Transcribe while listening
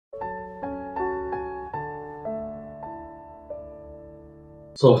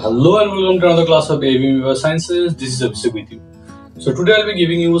So hello and welcome to another class of AVM Sciences. This is Abhishek with you. So today I'll be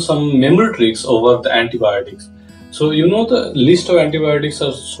giving you some memory tricks over the antibiotics. So you know the list of antibiotics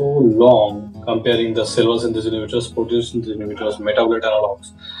are so long, comparing the cell wall synthesis inhibitors, protein synthesis inhibitors, metabolite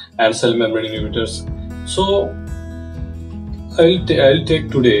analogs, and cell membrane inhibitors. So I'll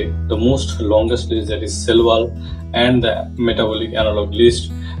take today the most longest list, that is cell wall and the metabolic analog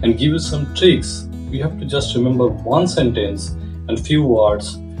list, and give you some tricks. You have to just remember one sentence and few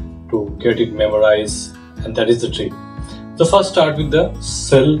words to get it memorized, and that is the trick. So first start with the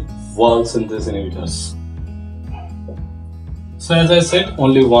cell wall synthesis inhibitors. So as I said,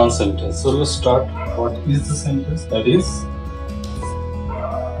 only one sentence. So let's start. What is the sentence? That is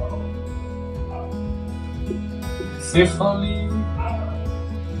cephali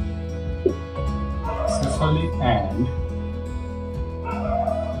and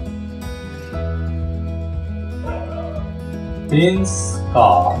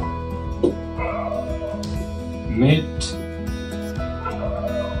Penska met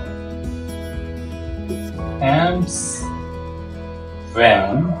amps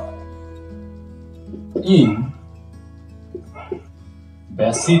van in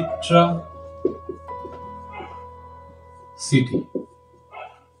Basitra city.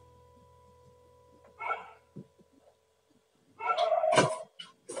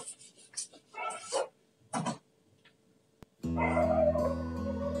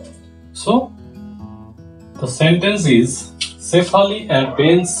 So the sentence is Cephali and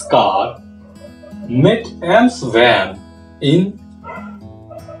Penska met amps van in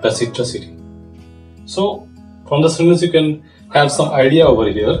Basitra city. So from the sentence you can have some idea over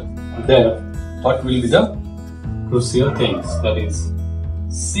here that what will be the crucial things, that is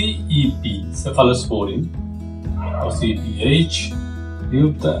CEP, cephalosporin or CPH,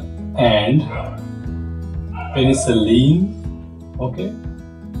 and penicillin, okay,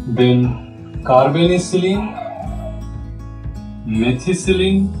 then carbenicillin,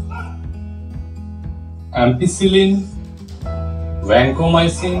 methicillin, ampicillin,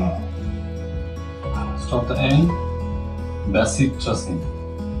 vancomycin, stop the end, bacitracin.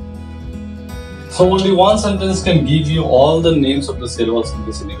 So only one sentence can give you all the names of the cell wall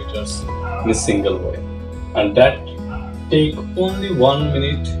synthesis inhibitors in a single way, and that take only 1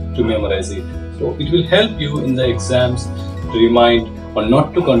 minute to memorize it. So it will help you in the exams to remind or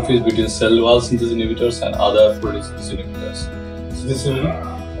not to confuse between cell wall synthesis inhibitors and other protein synthesis inhibitors. So this is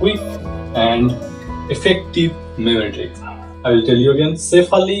a quick and effective memory trick. I will tell you again.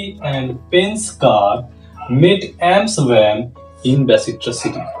 Cephali and Penska met amps van in Basitra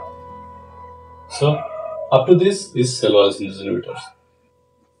city. So up to this is cell wall synthesis inhibitors.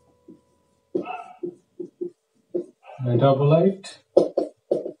 Metabolite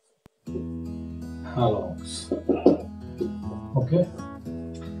analogs. Okay.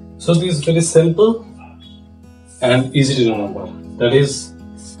 So this is very simple and easy to remember. That is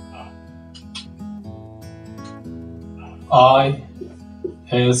ISTD.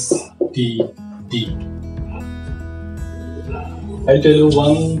 I'll tell you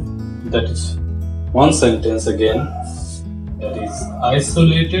one sentence again. That is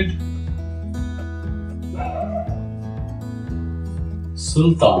isolated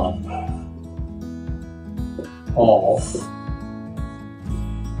Sultan of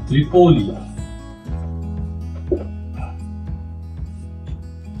Tripoli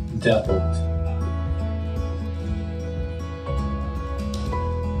dappled.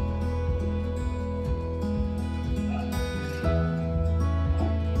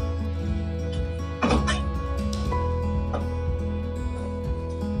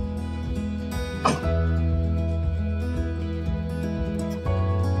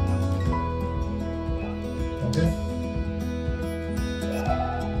 Okay.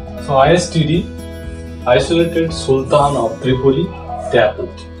 So ISTD, isolated Sultan of Tripoli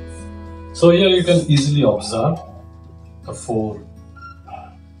dappled. So here you can easily observe the 4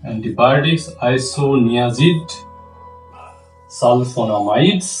 antibiotics: isoniazid,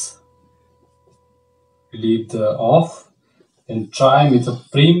 sulfonamides, leave the off, and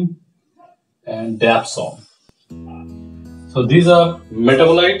trimethoprim and dapsone. So these are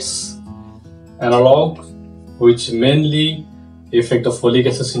metabolites analogs which mainly affect the folic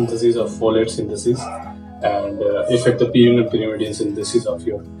acid synthesis or folate synthesis, and affect the purine and pyrimidine synthesis of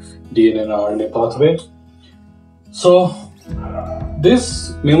your DNA and RNA pathway. So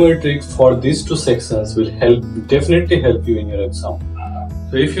this memory trick for these 2 sections will definitely help you in your exam.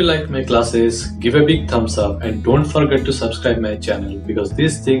 So if you like my classes, give a big thumbs up and don't forget to subscribe my channel, because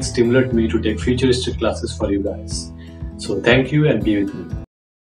these things stimulate me to take futuristic classes for you guys. So thank you and be with me.